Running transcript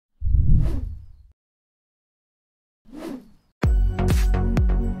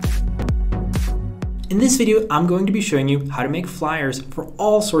In this video, I'm going to be showing you how to make flyers for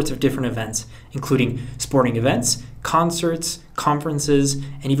all sorts of different events, including sporting events, concerts, conferences,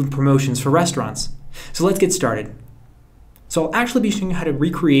 and even promotions for restaurants. So let's get started. So I'll actually be showing you how to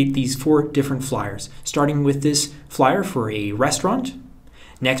recreate these 4 different flyers, starting with this flyer for a restaurant.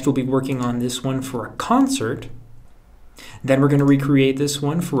 Next, we'll be working on this one for a concert. Then we're going to recreate this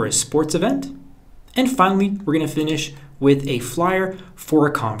one for a sports event. And finally, we're going to finish with a flyer for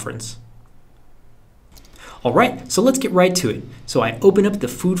a conference. All right, so let's get right to it. So I open up the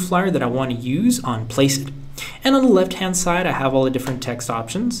food flyer that I want to use on Placeit. And on the left-hand side, I have all the different text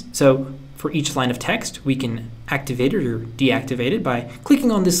options. So for each line of text, we can activate it or deactivate it by clicking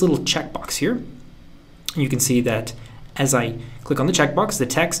on this little checkbox here. And you can see that as I click on the checkbox, the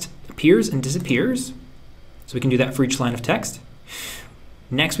text appears and disappears. So we can do that for each line of text.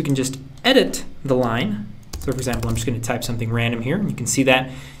 Next, we can just edit the line. So for example, I'm just going to type something random here. And you can see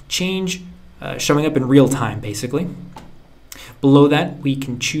that change showing up in real time, basically. Below that, we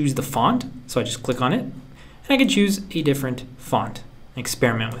can choose the font. So I just click on it. And I can choose a different font and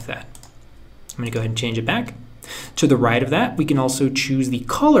experiment with that. I'm going to go ahead and change it back. To the right of that, we can also choose the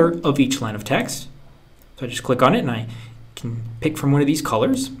color of each line of text. So I just click on it and I can pick from one of these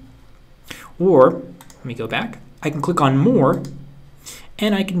colors. Or, let me go back, I can click on more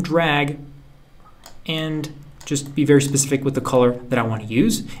and I can drag and just be very specific with the color that I want to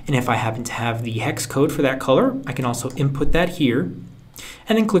use. And if I happen to have the hex code for that color, I can also input that here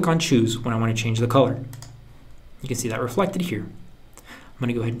and then click on choose when I want to change the color. You can see that reflected here. I'm going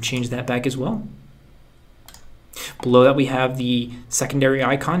to go ahead and change that back as well. Below that, we have the secondary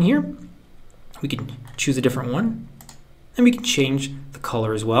icon here. We can choose a different one and we can change the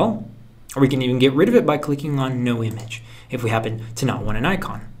color as well. Or we can even get rid of it by clicking on no image if we happen to not want an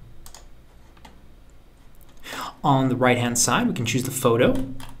icon. On the right-hand side, we can choose the photo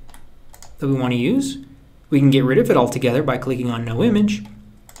that we want to use. We can get rid of it altogether by clicking on no image.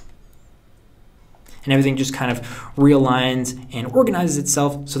 And everything just kind of realigns and organizes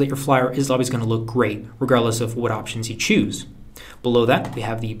itself so that your flyer is always going to look great, regardless of what options you choose. Below that, we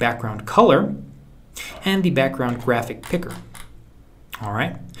have the background color and the background graphic picker. All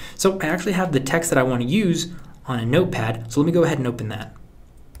right, so I actually have the text that I want to use on a notepad, so let me go ahead and open that.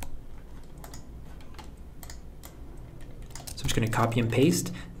 So I'm just going to copy and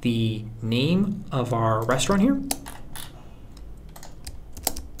paste the name of our restaurant here.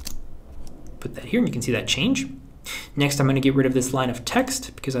 Put that here and you can see that change. Next, I'm going to get rid of this line of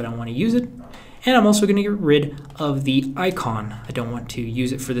text because I don't want to use it. And I'm also going to get rid of the icon. I don't want to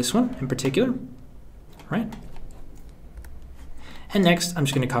use it for this one in particular. All right. And next, I'm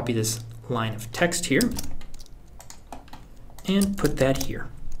just going to copy this line of text here and put that here.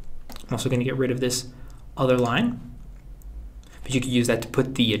 I'm also going to get rid of this other line. But you could use that to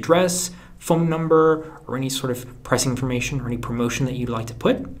put the address, phone number, or any sort of pricing information or any promotion that you'd like to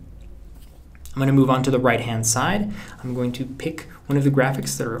put. I'm going to move on to the right-hand side. I'm going to pick one of the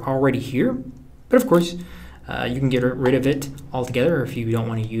graphics that are already here. But of course, you can get rid of it altogether if you don't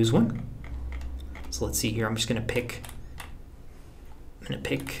want to use one. So let's see here. I'm going to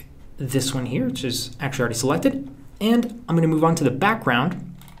pick this one here, which is actually already selected. And I'm going to move on to the background.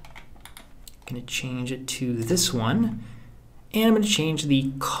 I'm going to change it to this one. And I'm going to change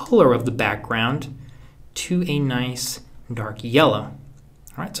the color of the background to a nice dark yellow.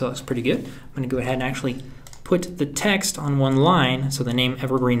 All right, so that's pretty good. I'm going to go ahead and actually put the text on one line. So the name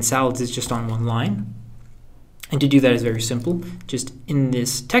Evergreen Salads is just on one line. And to do that is very simple. Just in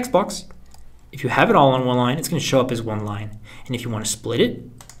this text box, if you have it all on one line, it's going to show up as one line. And if you want to split it,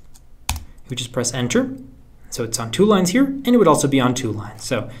 you would just press enter. So it's on 2 lines here, and it would also be on 2 lines.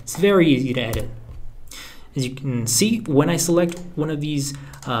 So it's very easy to edit. As you can see, when I select one of these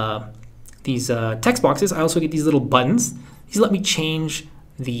text boxes, I also get these little buttons. These let me change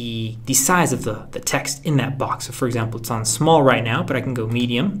the size of the text in that box. So for example, it's on small right now, but I can go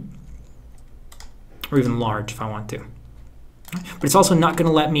medium or even large if I want to. But it's also not going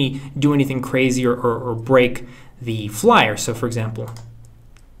to let me do anything crazy or break the flyer. So for example,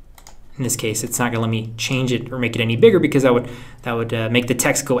 in this case, it's not going to let me change it or make it any bigger because that would make the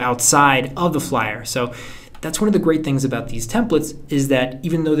text go outside of the flyer. So that's one of the great things about these templates is that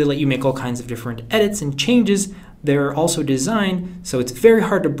even though they let you make all kinds of different edits and changes, they're also designed so it's very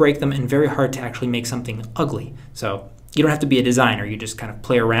hard to break them and very hard to actually make something ugly. So you don't have to be a designer. You just kind of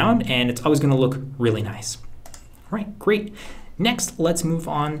play around and it's always going to look really nice. All right, great. Next, let's move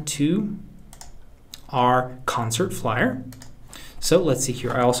on to our concert flyer. So let's see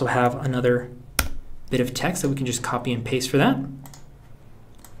here. I also have another bit of text that we can just copy and paste for that.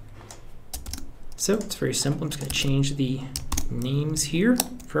 So it's very simple. I'm just going to change the names here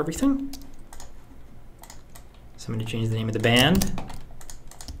for everything. So I'm going to change the name of the band.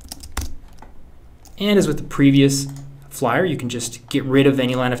 And as with the previous flyer, you can just get rid of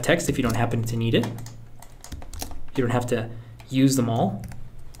any line of text if you don't happen to need it. You don't have to use them all.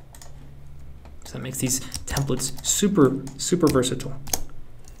 So that makes these templates super, super versatile.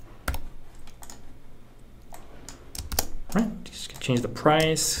 All right, just change the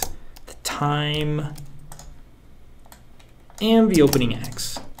price, the time, and the opening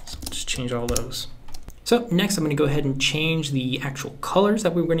X. So just change all those. So next I'm going to go ahead and change the actual colors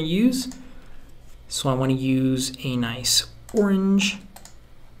that we're going to use. So I want to use a nice orange,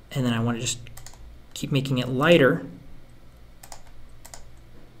 and then I want to just keep making it lighter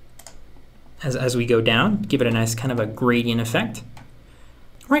as we go down, give it a nice kind of a gradient effect.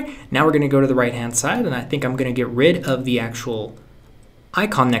 All right, now we're going to go to the right hand side, and I think I'm going to get rid of the actual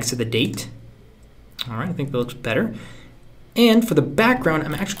icon next to the date. All right, I think that looks better. And for the background,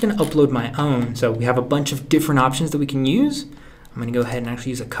 I'm actually going to upload my own. So we have a bunch of different options that we can use. I'm going to go ahead and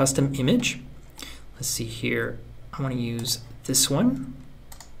actually use a custom image. Let's see here. I want to use this one.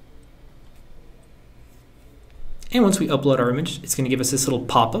 And once we upload our image, it's going to give us this little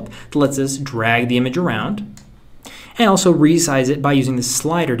pop-up that lets us drag the image around and also resize it by using the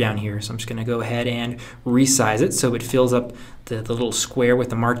slider down here. So I'm just going to go ahead and resize it so it fills up the little square with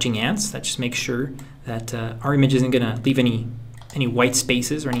the marching ants. That just makes sure that our image isn't going to leave any white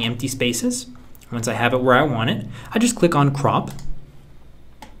spaces or any empty spaces. Once I have it where I want it, I just click on crop.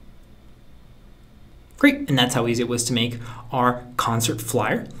 Great, and that's how easy it was to make our concert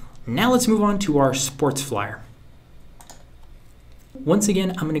flyer. Now let's move on to our sports flyer. Once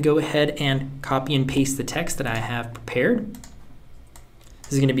again, I'm going to go ahead and copy and paste the text that I have prepared.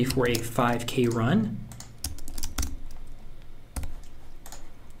 This is going to be for a 5K run.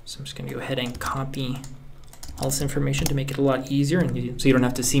 So I'm just going to go ahead and copy all this information to make it a lot easier, and so you don't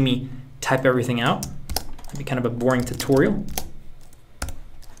have to see me type everything out. It'd be kind of a boring tutorial.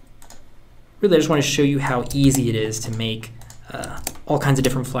 Really, I just want to show you how easy it is to make all kinds of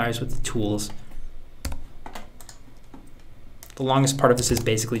different flyers with the tools. The longest part of this is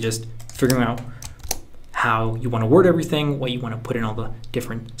basically just figuring out how you want to word everything, what you want to put in all the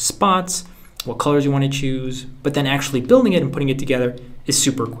different spots, what colors you want to choose, but then actually building it and putting it together is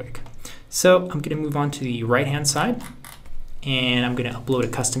super quick. So I'm going to move on to the right-hand side, and I'm going to upload a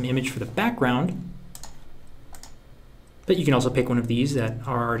custom image for the background. But you can also pick one of these that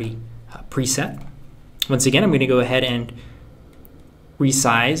are already preset. Once again, I'm going to go ahead and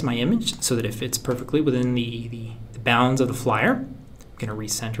resize my image so that it fits perfectly within the bounds of the flyer. I'm going to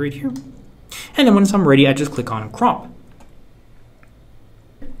recenter it here. And then once I'm ready, I just click on crop.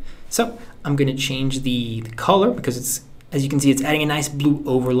 So I'm going to change the color because it's, as you can see, it's adding a nice blue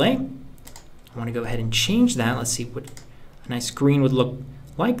overlay. I want to go ahead and change that. Let's see what a nice green would look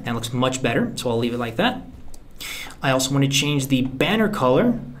like. That looks much better, so I'll leave it like that. I also want to change the banner color,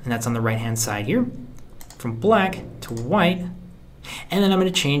 and that's on the right hand side here, from black to white. And then I'm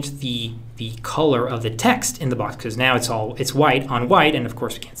going to change the color of the text in the box because now it's white on white, and of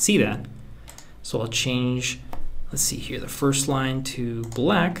course we can't see that. So I'll change, let's see here, the first line to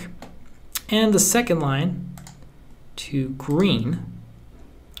black and the second line to green.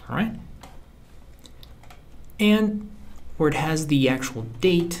 All right. And where it has the actual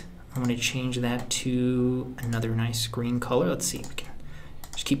date, I'm going to change that to another nice green color. Let's see if we can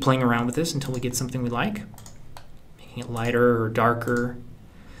just keep playing around with this until we get something we like. Making it lighter or darker.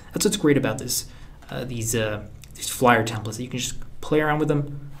 That's what's great about this. These flyer templates. You can just play around with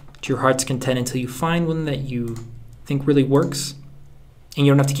them to your heart's content until you find one that you think really works. And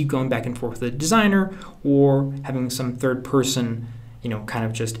you don't have to keep going back and forth with the designer or having some third person, kind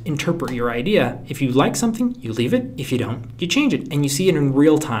of just interpret your idea. If you like something, you leave it. If you don't, you change it, and you see it in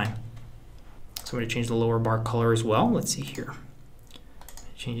real time. So I'm going to change the lower bar color as well. Let's see here.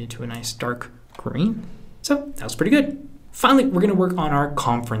 Change it to a nice dark green. So that was pretty good. Finally, we're going to work on our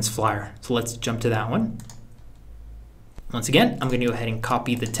conference flyer. So let's jump to that one. Once again, I'm going to go ahead and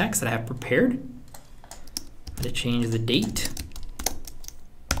copy the text that I have prepared. I'm going to change the date.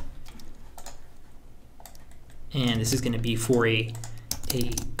 And this is going to be for a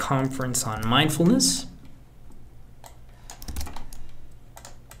conference on mindfulness.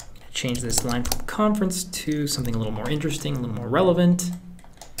 Change this line from conference to something a little more interesting, a little more relevant.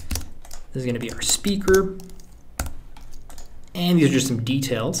 This is going to be our speaker. And these are just some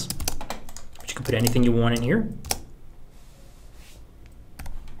details, but you can put anything you want in here.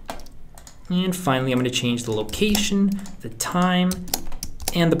 And finally, I'm going to change the location, the time,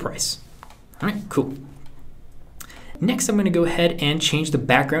 and the price. All right, cool. Next, I'm going to go ahead and change the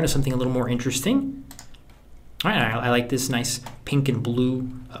background to something a little more interesting. All right, I like this nice pink and blue,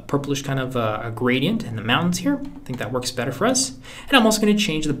 purplish kind of a gradient in the mountains here. I think that works better for us. And I'm also going to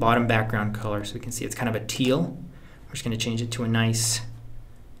change the bottom background color so we can see it's kind of a teal. We're just going to change it to a nice,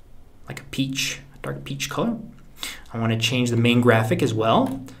 like a peach, a dark peach color. I want to change the main graphic as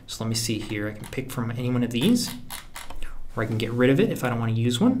well. So let me see here. I can pick from any one of these, or I can get rid of it if I don't want to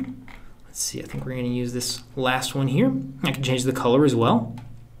use one. Let's see, I think we're going to use this last one here. I can change the color as well.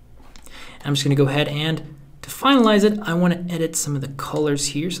 I'm just going to go ahead and to finalize it, I want to edit some of the colors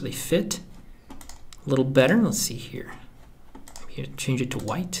here so they fit a little better. Let's see here. Maybe change it to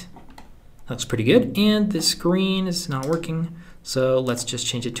white. That looks pretty good. And this green is not working, so let's just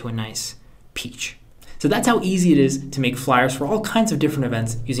change it to a nice peach. So that's how easy it is to make flyers for all kinds of different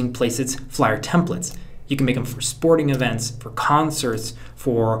events using Placeit's flyer templates. You can make them for sporting events, for concerts,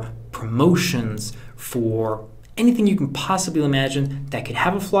 for promotions, for anything you can possibly imagine that could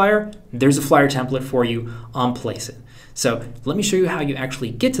have a flyer. There's a flyer template for you on Placeit. So let me show you how you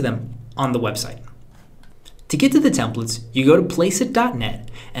actually get to them on the website. To get to the templates, you go to placeit.net,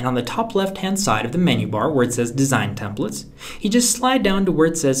 and on the top left-hand side of the menu bar where it says Design Templates, you just slide down to where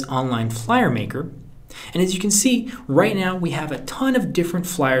it says Online Flyer Maker. And as you can see, right now we have a ton of different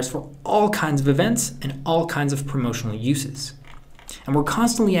flyers for all kinds of events and all kinds of promotional uses. And we're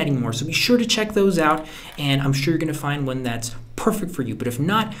constantly adding more, so be sure to check those out, and I'm sure you're going to find one that's perfect for you. But if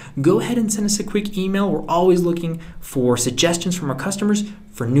not, go ahead and send us a quick email. We're always looking for suggestions from our customers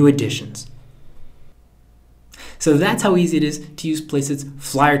for new additions. So that's how easy it is to use Placeit's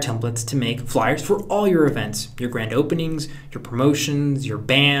flyer templates to make flyers for all your events, your grand openings, your promotions, your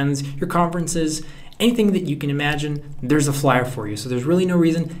bands, your conferences, anything that you can imagine, there's a flyer for you. So there's really no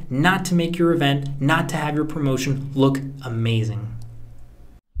reason not to make your event, not to have your promotion look amazing.